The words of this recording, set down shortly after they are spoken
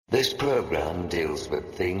This program deals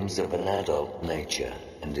with themes of an adult nature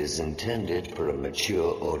and is intended for a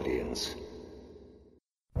mature audience.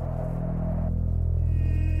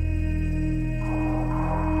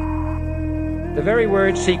 The very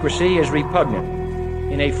word secrecy is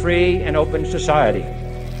repugnant in a free and open society.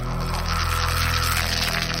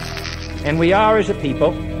 And we are, as a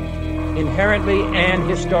people, inherently and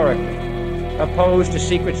historically opposed to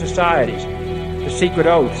secret societies, to secret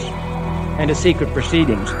oaths, and to secret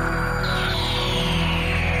proceedings.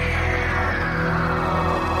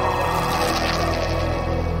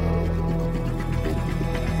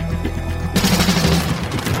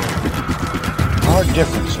 Our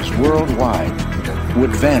differences worldwide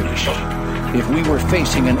would vanish if we were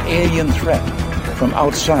facing an alien threat from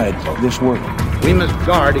outside this world. We must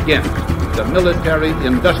guard against the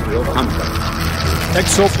military-industrial complex.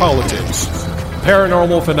 Exopolitics,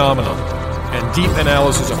 paranormal phenomena, and deep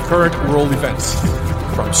analysis of current world events.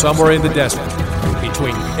 From somewhere in the desert,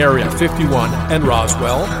 between Area 51 and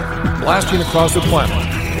Roswell, blasting across the planet,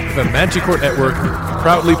 the Manticore Network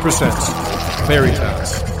proudly presents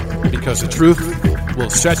Veritas, because the truth will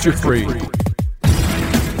set you free.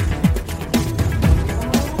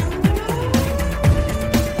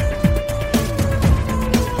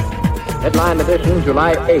 Headline edition,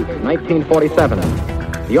 July 8, 1947.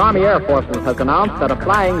 The Army Air Forces has announced that a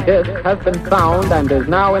flying disc has been found and is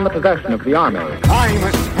now in the possession of the Army. I'm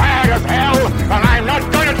as mad as hell, and I'm not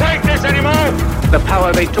going to take this anymore! The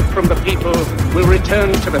power they took from the people will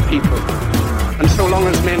return to the people. And so long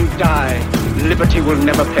as men die, liberty will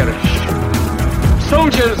never perish.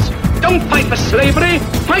 Soldiers, don't fight for slavery,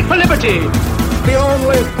 fight for liberty! The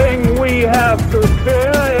only thing we have to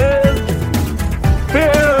fear is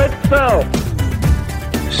fear itself.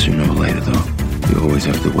 Sooner or later, though, you always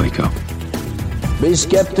have to wake up. Be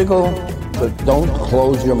skeptical, but don't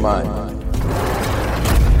close your mind.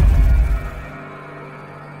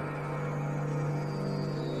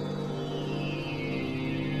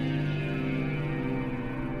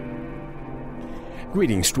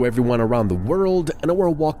 Greetings to everyone around the world, and a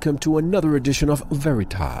warm welcome to another edition of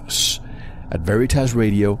Veritas at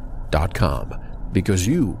VeritasRadio.com, because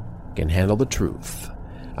you can handle the truth.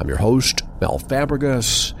 I'm your host, Mel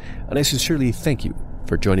Fabregas, and I sincerely thank you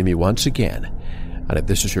for joining me once again. And if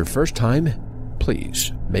this is your first time,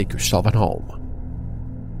 please make yourself at home.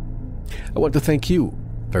 I want to thank you,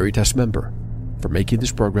 Veritas member, for making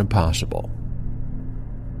this program possible.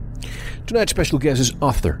 Tonight's special guest is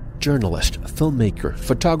author, journalist, filmmaker,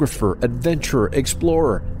 photographer, adventurer,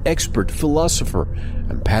 explorer, expert, philosopher,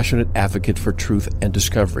 and passionate advocate for truth and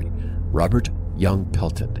discovery, Robert Young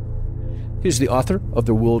Pelton. He's the author of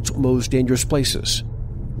The World's Most Dangerous Places,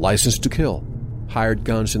 License to Kill, Hired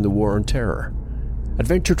Guns in the War on Terror,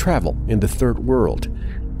 Adventure Travel in the Third World,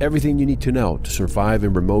 Everything You Need to Know to Survive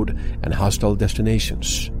in Remote and Hostile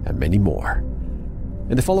Destinations, and many more.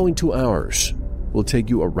 In the following 2 hours, we'll take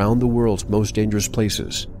you around the world's most dangerous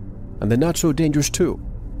places, and the not-so-dangerous too.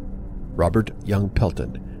 Robert Young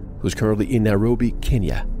Pelton, who's currently in Nairobi,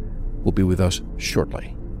 Kenya, will be with us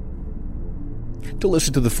shortly. To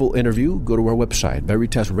listen to the full interview, go to our website,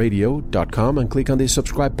 VeritasRadio.com, and click on the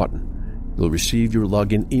subscribe button. You'll receive your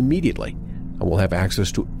login immediately, and we'll have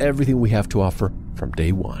access to everything we have to offer from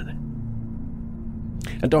day one.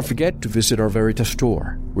 And don't forget to visit our Veritas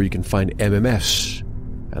store, where you can find MMS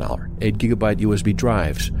and our 8GB USB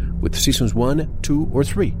drives with seasons 1, 2, or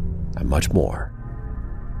 3, and much more.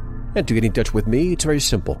 And to get in touch with me, it's very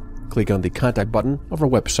simple. Click on the contact button of our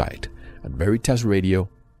website at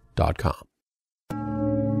VeritasRadio.com.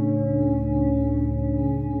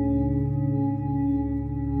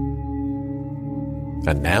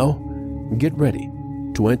 And now, get ready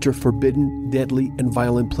to enter forbidden, deadly, and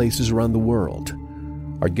violent places around the world.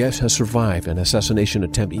 Our guest has survived an assassination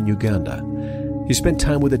attempt in Uganda. He spent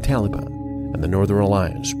time with the Taliban and the Northern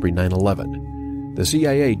Alliance pre-9/11, the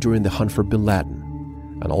CIA during the hunt for bin Laden,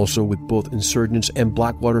 and also with both insurgents and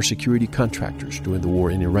Blackwater security contractors during the war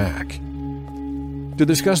in Iraq. To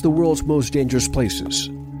discuss the world's most dangerous places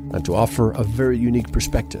and to offer a very unique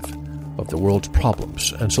perspective of the world's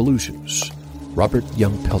problems and solutions, Robert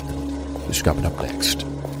Young Pelton is coming up next.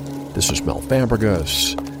 This is Mel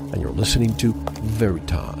Fabregas, and you're listening to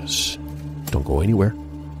Veritas. Don't go anywhere.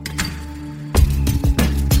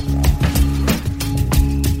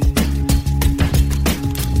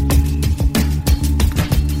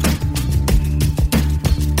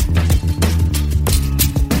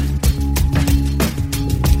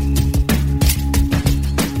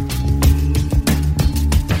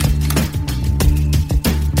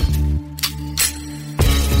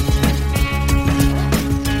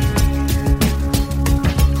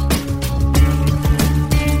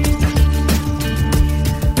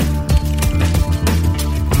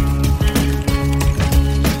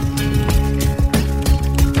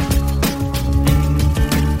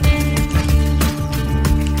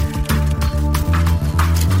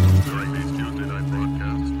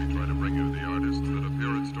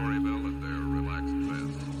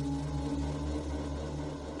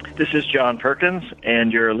 This is John Perkins,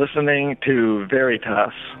 and you're listening to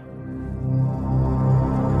Veritas.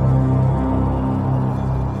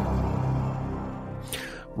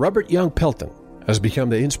 Robert Young Pelton has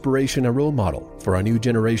become the inspiration and role model for a new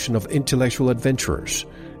generation of intellectual adventurers.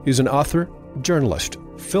 He's an author, journalist,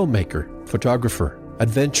 filmmaker, photographer,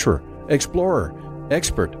 adventurer, explorer,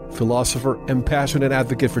 expert, philosopher, and passionate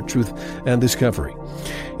advocate for truth and discovery.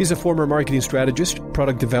 He's a former marketing strategist,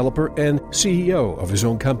 product developer, and CEO of his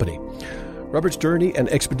own company. Robert's journey and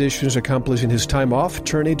expeditions accomplished in his time off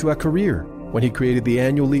turned into a career when he created the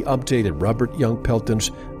annually updated Robert Young Pelton's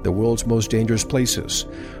The World's Most Dangerous Places,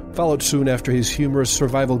 followed soon after his humorous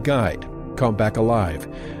survival guide, Come Back Alive,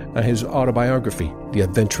 and his autobiography, The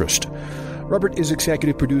Adventurist. Robert is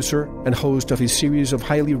executive producer and host of a series of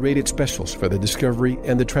highly rated specials for the Discovery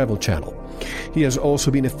and the Travel Channel. He has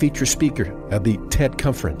also been a featured speaker at the TED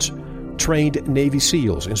Conference, trained Navy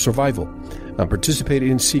SEALs in survival, and participated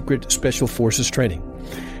in secret special forces training.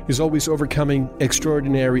 He's always overcoming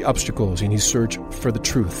extraordinary obstacles in his search for the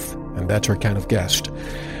truth, and that's our kind of guest.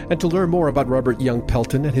 And to learn more about Robert Young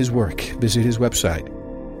Pelton and his work, visit his website,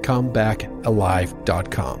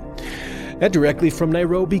 comebackalive.com. And directly from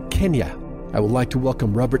Nairobi, Kenya, I would like to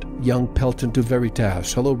welcome Robert Young Pelton to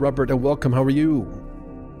Veritas. Hello, Robert, and welcome. How are you?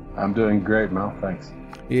 I'm doing great, Mel. Thanks.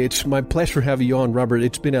 It's my pleasure having you on, Robert.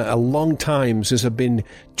 It's been a long time since I've been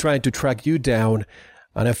trying to track you down,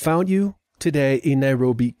 and I found you today in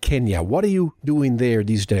Nairobi, Kenya. What are you doing there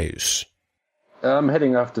these days? I'm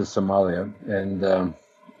heading off to Somalia, and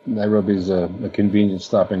Nairobi's a convenient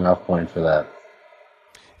stopping off point for that.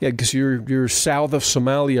 Yeah, because you're south of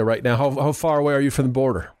Somalia right now. How far away are you from the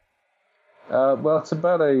border? Well, it's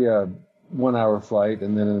about a 1 hour flight,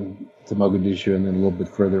 and then to Mogadishu, and then a little bit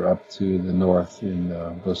further up to the north in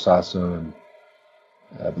Bosaso and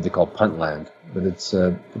what they call Puntland. But it's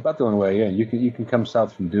about the only way in. You can come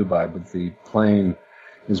south from Dubai, but the plane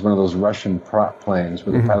is one of those Russian prop planes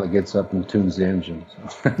where the pilot gets up and tunes the engine.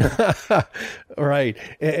 Right.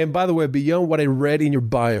 And by the way, beyond what I read in your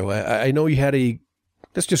bio, I know you had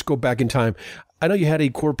let's just go back in time. I know you had a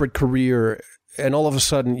corporate career, and all of a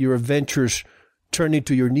sudden your adventures turned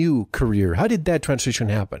into your new career. How did that transition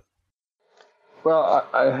happen? Well,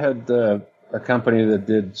 I had a company that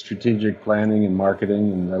did strategic planning and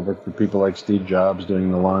marketing, and I worked for people like Steve Jobs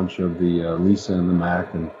doing the launch of the Lisa and the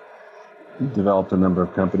Mac, and developed a number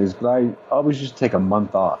of companies. But I always used to take a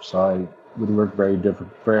month off, so I would work very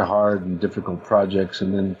hard and difficult projects,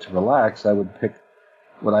 and then to relax, I would pick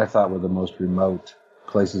what I thought were the most remote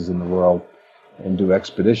places in the world and do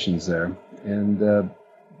expeditions there. And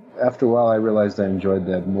after a while, I realized I enjoyed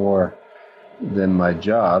that more than my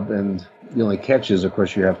job. And the only catch is, of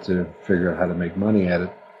course, you have to figure out how to make money at it.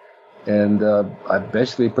 And I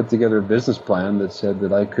basically put together a business plan that said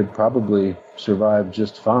that I could probably survive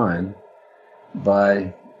just fine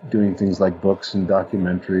by doing things like books and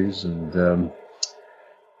documentaries. And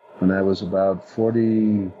when I was about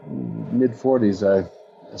mid-40s, I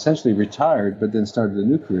essentially retired, but then started a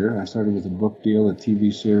new career. I started with a book deal, a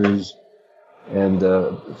TV series, and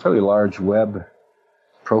a fairly large web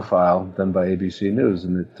profile done by ABC News,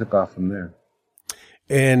 and it took off from there.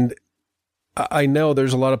 And I know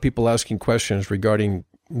there's a lot of people asking questions regarding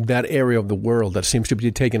that area of the world that seems to be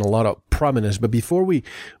taking a lot of prominence. But before we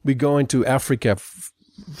go into Africa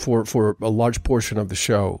for a large portion of the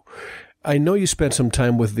show, I know you spent some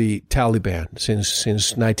time with the Taliban since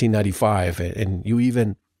 1995, and you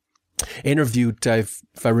even interviewed, if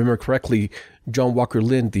I remember correctly, John Walker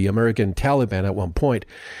Lindh, the American Taliban, at one point.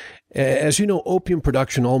 As you know, opium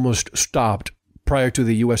production almost stopped prior to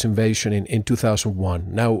the U.S. invasion in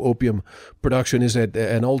 2001. Now opium production is at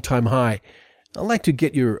an all-time high. I'd like to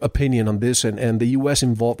get your opinion on this and the U.S.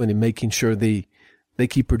 involvement in making sure they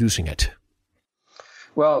keep producing it.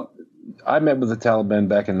 Well, I met with the Taliban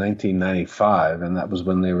back in 1995, and that was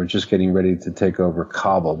when they were just getting ready to take over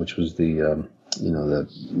Kabul, which was the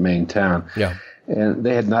main town. Yeah. And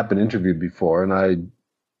they had not been interviewed before, and I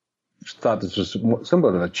thought this was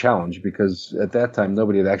somewhat of a challenge because at that time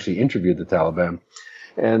nobody had actually interviewed the Taliban.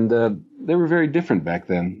 And they were very different back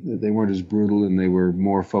then. They weren't as brutal, and they were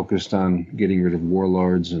more focused on getting rid of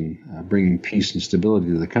warlords and bringing peace and stability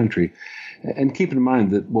to the country. And keep in mind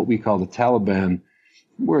that what we call the Taliban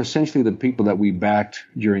were essentially the people that we backed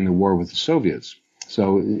during the war with the Soviets.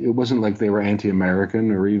 So it wasn't like they were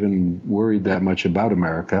anti-American or even worried that much about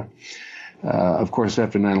America. Of course,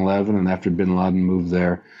 after 9/11 and after bin Laden moved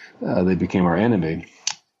there, they became our enemy.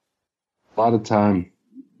 A lot of time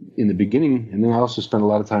in the beginning, and then I also spent a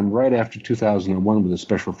lot of time right after 2001 with a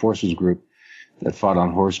special forces group that fought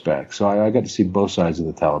on horseback. So I got to see both sides of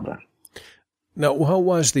the Taliban. Now, how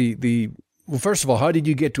was Well, first of all, how did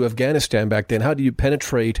you get to Afghanistan back then? How did you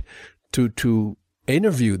penetrate to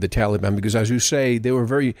interview the Taliban? Because as you say, they were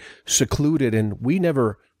very secluded, and we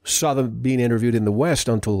never saw them being interviewed in the West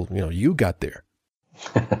until you got there.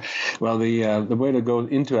 Well, the way to go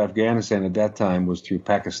into Afghanistan at that time was through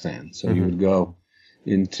Pakistan. So you would go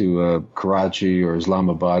into Karachi or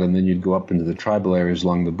Islamabad, and then you'd go up into the tribal areas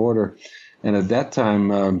along the border. And at that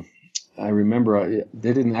time, I remember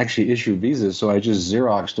they didn't actually issue visas, so I just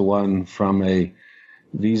Xeroxed one from a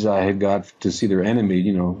visa I had got to see their enemy,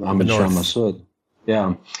 Ahmad Shah Massoud.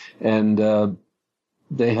 Yeah. And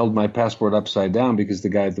they held my passport upside down because the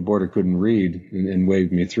guy at the border couldn't read and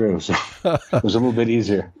waved me through. So it was a little bit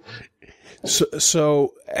easier.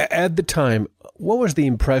 So at the time, what was the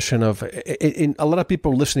impression of, a lot of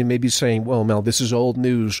people listening may be saying, well, Mel, this is old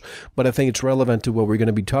news, but I think it's relevant to what we're going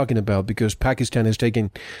to be talking about because Pakistan has taken,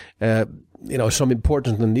 some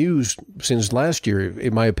importance in the news since last year,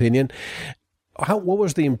 in my opinion. What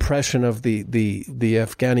was the impression of the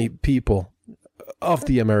Afghani people, of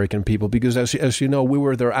the American people? Because as you know, we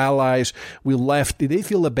were their allies. We left. Did they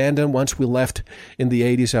feel abandoned once we left in the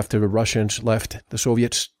 80s after the Russians left the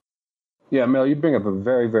Soviets? Yeah, Mel, you bring up a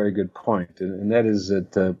very, very good point, and that is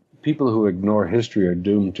that people who ignore history are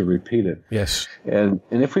doomed to repeat it. Yes. And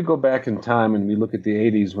if we go back in time and we look at the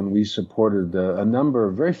 80s when we supported a number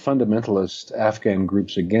of very fundamentalist Afghan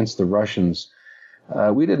groups against the Russians,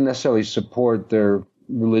 we didn't necessarily support their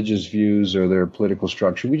religious views or their political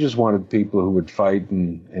structure. We just wanted people who would fight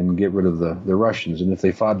and get rid of the Russians. And if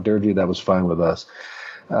they fought dirty, that was fine with us.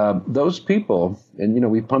 Those people, and,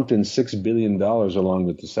 we pumped in $6 billion along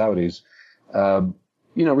with the Saudis,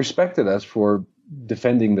 respected us for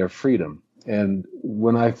defending their freedom. And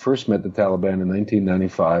when I first met the Taliban in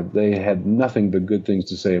 1995, they had nothing but good things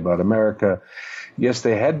to say about America. Yes,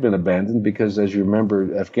 they had been abandoned because, as you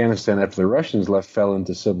remember, Afghanistan, after the Russians left, fell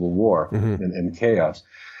into civil war and chaos.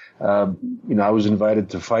 I was invited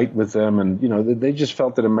to fight with them, and, they just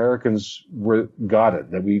felt that Americans got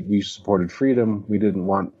it, that we supported freedom. We didn't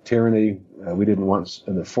want tyranny. We didn't want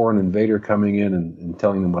a foreign invader coming in and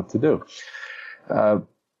telling them what to do.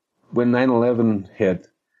 When 9/11 hit,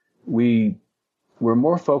 we were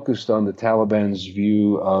more focused on the Taliban's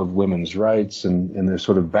view of women's rights and their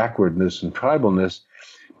sort of backwardness and tribalness,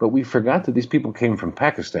 but we forgot that these people came from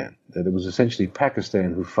Pakistan, that it was essentially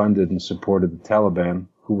Pakistan who funded and supported the Taliban,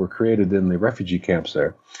 who were created in the refugee camps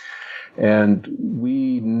there. And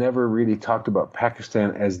we never really talked about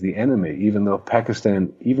Pakistan as the enemy, even though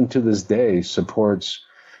Pakistan, even to this day, supports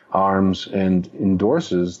arms and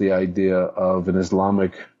endorses the idea of an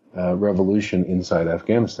Islamic revolution inside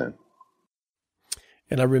Afghanistan.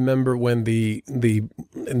 And I remember when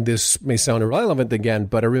and this may sound irrelevant again,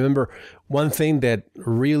 but I remember one thing that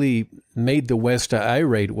really made the West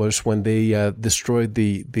irate was when they destroyed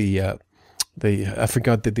I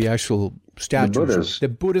forgot the actual statues. The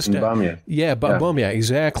Buddhist. In Bamia. Yeah, Bamia,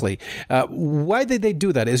 exactly. Why did they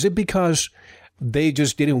do that? Is it because they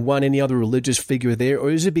just didn't want any other religious figure there, or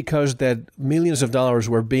is it because that millions of dollars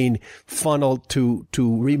were being funneled to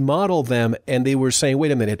remodel them, and they were saying,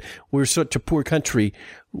 wait a minute, we're such a poor country,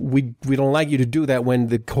 we don't like you to do that when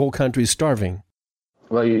the whole country is starving?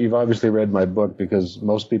 Well, you've obviously read my book, because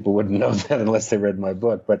most people wouldn't know that unless they read my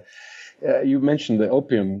book, but you mentioned the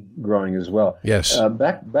opium growing as well. Yes.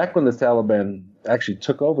 Back when the Taliban actually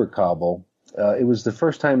took over Kabul, it was the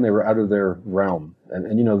first time they were out of their realm, and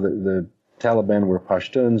the Taliban were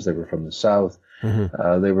Pashtuns. They were from the south.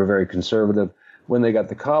 They were very conservative. When they got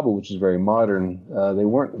to Kabul, which is very modern, they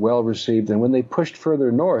weren't well received. And when they pushed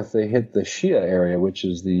further north, they hit the Shia area, which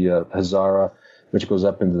is the Hazara, which goes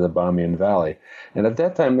up into the Bamiyan Valley. And at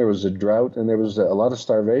that time, there was a drought and there was a lot of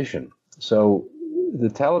starvation. So the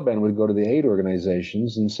Taliban would go to the aid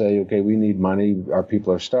organizations and say, okay, we need money. Our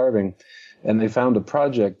people are starving. And they found a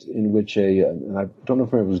project in which and I don't know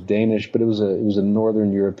if it was Danish, but it was a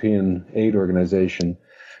Northern European aid organization,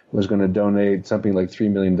 was going to donate something like $3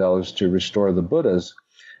 million to restore the Buddhas,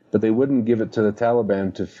 but they wouldn't give it to the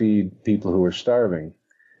Taliban to feed people who were starving.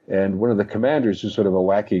 And one of the commanders, who's sort of a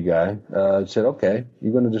wacky guy, said, okay,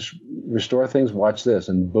 you're going to just restore things, watch this.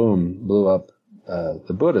 And boom, blew up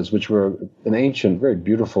the Buddhas, which were an ancient, very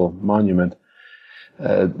beautiful monument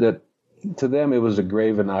that to them, it was a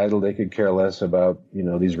graven idol. They could care less about,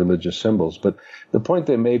 these religious symbols. But the point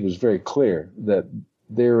they made was very clear, that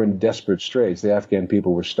they were in desperate straits. The Afghan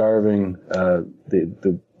people were starving.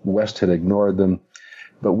 The West had ignored them.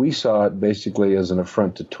 But we saw it basically as an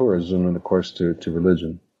affront to tourism and, of course, to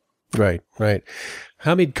religion. Right.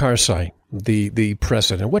 Hamid Karzai, the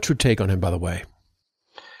president. What's your take on him, by the way?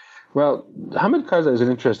 Well, Hamid Karzai is an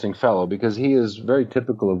interesting fellow because he is very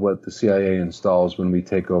typical of what the CIA installs when we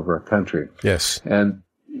take over a country. Yes. And,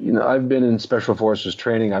 I've been in Special Forces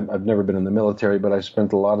training. I've never been in the military, but I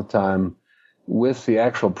spent a lot of time with the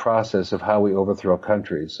actual process of how we overthrow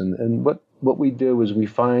countries. And what we do is we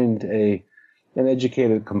find an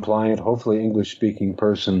educated, compliant, hopefully English-speaking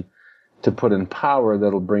person to put in power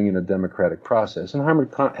that'll bring in a democratic process. And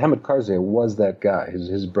Hamid Karzai was that guy.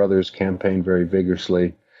 His brothers campaigned very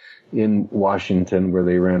vigorously in Washington where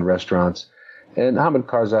they ran restaurants. And Hamid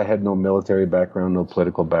Karzai had no military background, no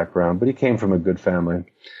political background, but he came from a good family.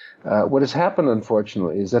 What has happened,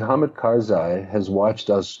 unfortunately, is that Hamid Karzai has watched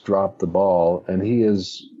us drop the ball, and he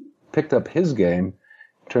has picked up his game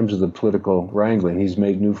in terms of the political wrangling. He's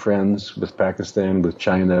made new friends with Pakistan, with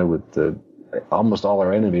China, with almost all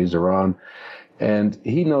our enemies, Iran, and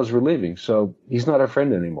he knows we're leaving, so he's not our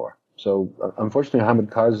friend anymore. So, unfortunately,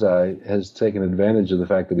 Hamid Karzai has taken advantage of the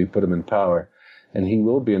fact that we put him in power, and he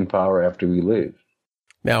will be in power after we leave.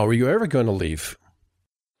 Now, are you ever going to leave?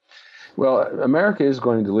 Well, America is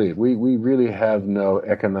going to leave. We really have no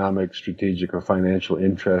economic, strategic, or financial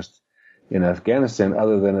interest in Afghanistan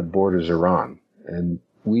other than it borders Iran. And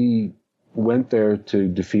we went there to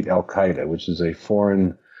defeat Al-Qaeda, which is a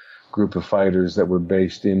foreign group of fighters that were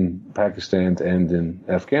based in Pakistan and in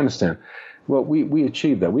Afghanistan. Well, we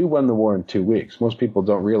achieved that. We won the war in 2 weeks. Most people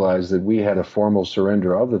don't realize that we had a formal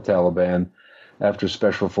surrender of the Taliban after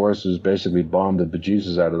Special Forces basically bombed the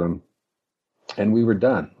bejesus out of them. And we were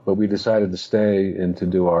done. But we decided to stay and to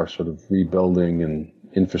do our sort of rebuilding and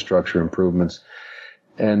infrastructure improvements.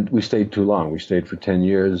 And we stayed too long. We stayed for 10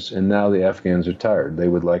 years. And now the Afghans are tired. They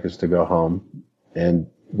would like us to go home. And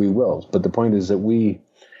we will. But the point is that we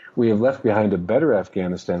have left behind a better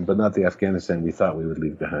Afghanistan, but not the Afghanistan we thought we would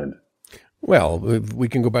leave behind. Well, we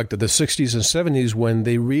can go back to the 60s and 70s when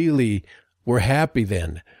they really were happy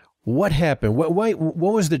then. What happened? What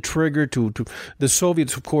was the trigger to the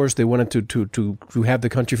Soviets? Of course, they wanted to have the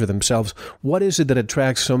country for themselves. What is it that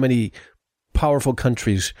attracts so many powerful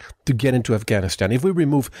countries to get into Afghanistan? If we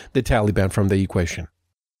remove the Taliban from the equation.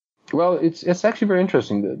 Well, it's actually very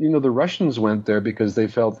interesting. The Russians went there because they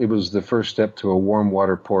felt it was the first step to a warm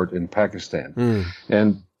water port in Pakistan.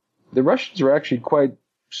 And the Russians were actually quite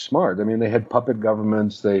smart. I mean, they had puppet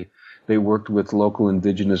governments. They worked with local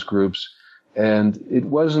indigenous groups. And it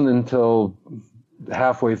wasn't until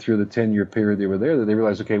halfway through the 10-year period they were there that they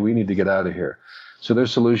realized, okay, we need to get out of here. So their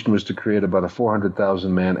solution was to create about a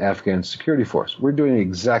 400,000-man Afghan security force. We're doing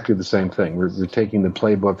exactly the same thing. We're taking the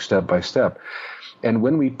playbook step by step. And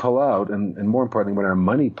when we pull out, and more importantly, when our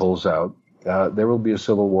money pulls out, there will be a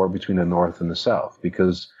civil war between the North and the South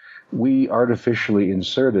because we artificially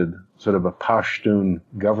inserted sort of a Pashtun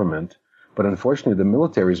government. But unfortunately, the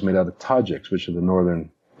military is made out of Tajiks, which are the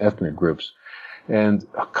northern ethnic groups. And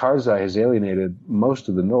Karzai has alienated most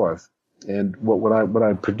of the North. And what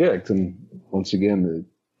I predict, and once again,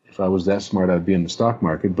 if I was that smart, I'd be in the stock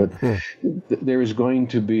market, but there is going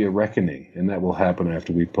to be a reckoning, and that will happen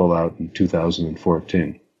after we pull out in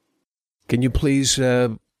 2014. Can you please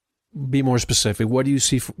be more specific? What do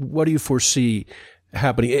you foresee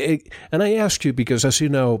happening? And I ask you because, as you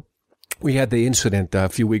know, we had the incident a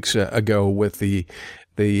few weeks ago with the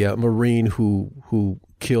Marine who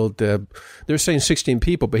killed, they're saying 16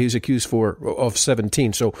 people, but he's accused of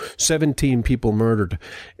 17. So 17 people murdered.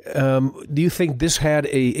 Do you think this had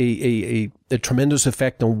a tremendous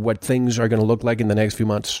effect on what things are going to look like in the next few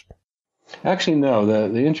months? Actually, no.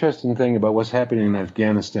 The interesting thing about what's happening in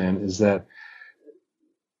Afghanistan is that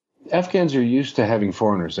Afghans are used to having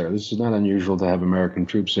foreigners there. This is not unusual to have American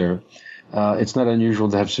troops there. It's not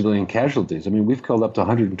unusual to have civilian casualties. I mean, we've killed up to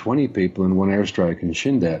 120 people in one airstrike in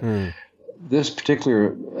Shindat. This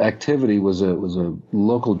particular activity was a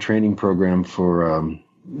local training program for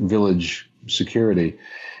village security.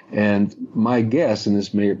 And my guess, and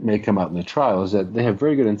this may come out in the trial, is that they have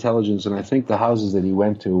very good intelligence, and I think the houses that he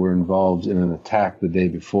went to were involved in an attack the day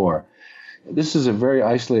before. This is a very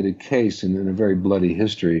isolated case and a very bloody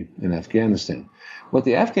history in Afghanistan. What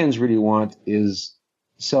the Afghans really want is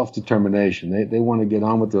self-determination. They want to get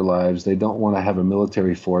on with their lives. They don't want to have a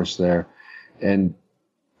military force there. And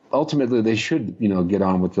ultimately, they should, get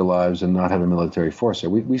on with their lives and not have a military force there.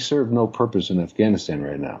 We serve no purpose in Afghanistan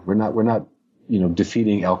right now. We're not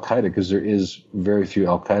defeating Al-Qaeda because there is very few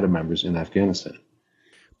Al-Qaeda members in Afghanistan.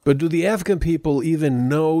 But do the Afghan people even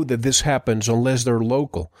know that this happens unless they're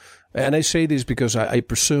local? And I say this because I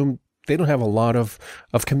presume they don't have a lot of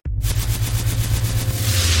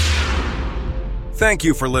Thank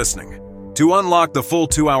you for listening. To unlock the full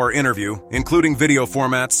 2-hour interview, including video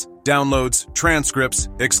formats, downloads, transcripts,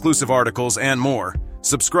 exclusive articles, and more,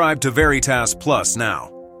 subscribe to Veritas Plus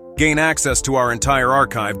now. Gain access to our entire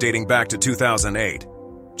archive dating back to 2008.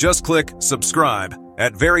 Just click subscribe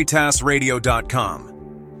at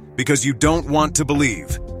veritasradio.com. Because you don't want to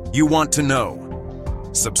believe, you want to know.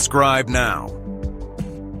 Subscribe now.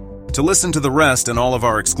 To listen to the rest and all of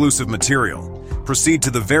our exclusive material, proceed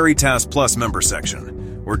to the Veritas Plus member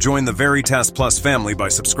section, or join the Veritas Plus family by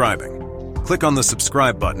subscribing. Click on the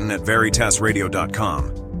subscribe button at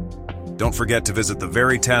veritasradio.com. Don't forget to visit the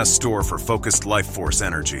Veritas store for focused life force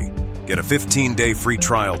energy. Get a 15-day free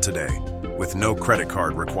trial today, with no credit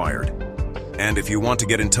card required. And if you want to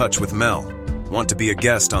get in touch with Mel, want to be a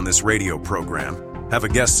guest on this radio program, have a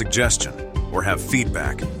guest suggestion, or have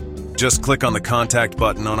feedback, just click on the contact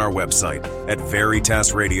button on our website at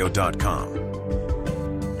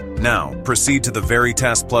veritasradio.com. Now, proceed to the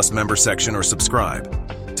Veritas Plus member section or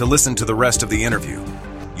subscribe to listen to the rest of the interview.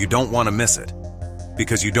 You don't want to miss it.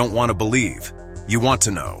 Because you don't want to believe, you want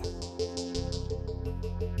to know.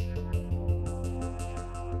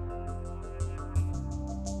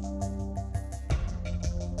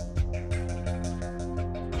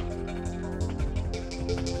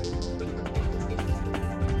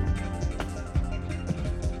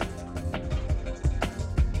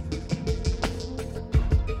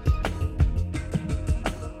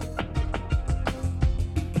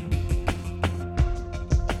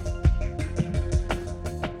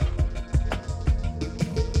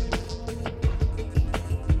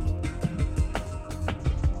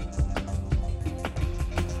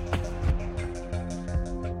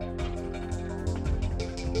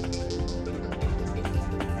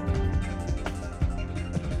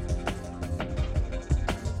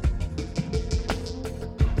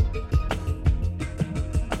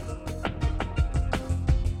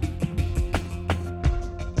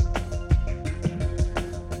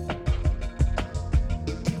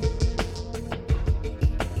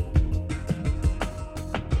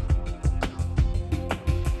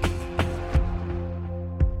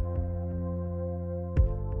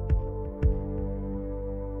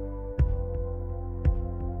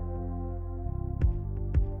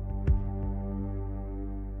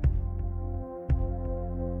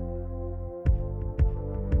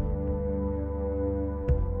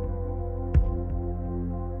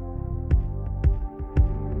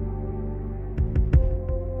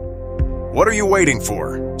 What are you waiting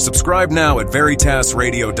for? Subscribe now at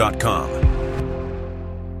veritasradio.com.